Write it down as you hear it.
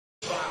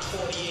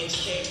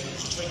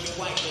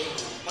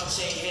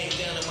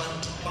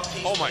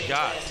Oh my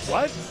God!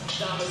 What?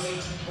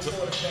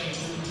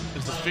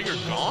 Is the finger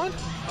gone?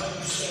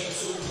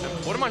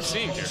 What am I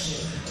seeing here?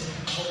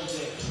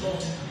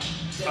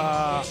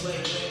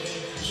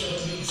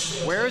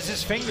 Where is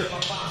his finger?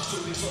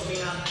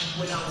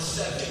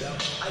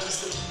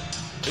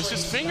 Is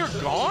his finger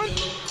gone?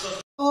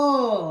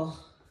 Oh.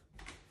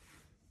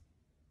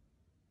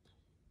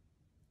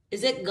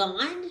 Is it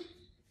gone?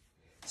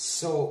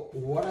 So,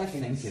 what I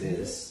think it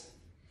is...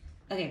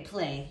 Okay,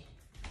 play.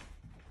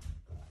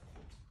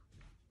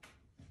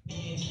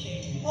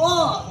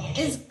 Oh,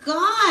 it's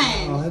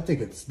gone. Oh, I think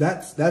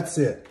that's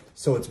it.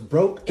 So it's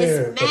broke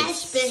there. It's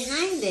mashed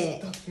behind it.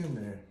 Stuck in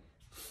there.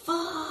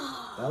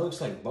 Fuck. That looks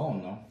like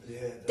bone, no?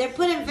 Yeah. They're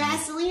putting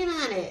Vaseline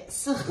on it.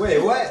 So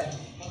Wait, what?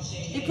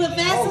 they put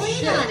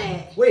Vaseline on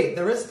it. Wait,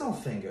 there is no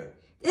finger.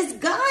 It's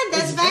gone.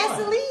 That's It's gone.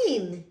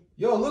 Vaseline.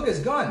 Yo, look, it's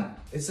gone.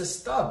 It's a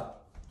stub.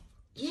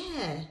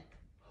 Yeah.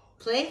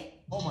 Play.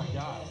 Oh my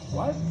God!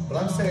 What?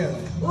 But I'm saying,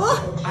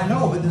 Oh, I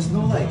know, but there's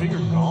no, like... Finger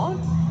gone?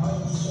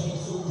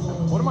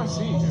 What am I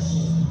seeing here?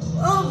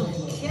 oh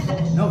my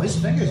God. No, his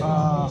finger's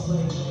gone.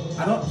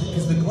 I don't...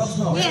 Because the glove's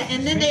not... Yeah,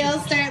 and then they all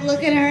start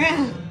looking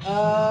around.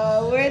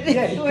 Where'd they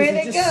Yeah, go?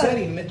 because he just said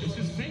he...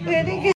 Where'd they go?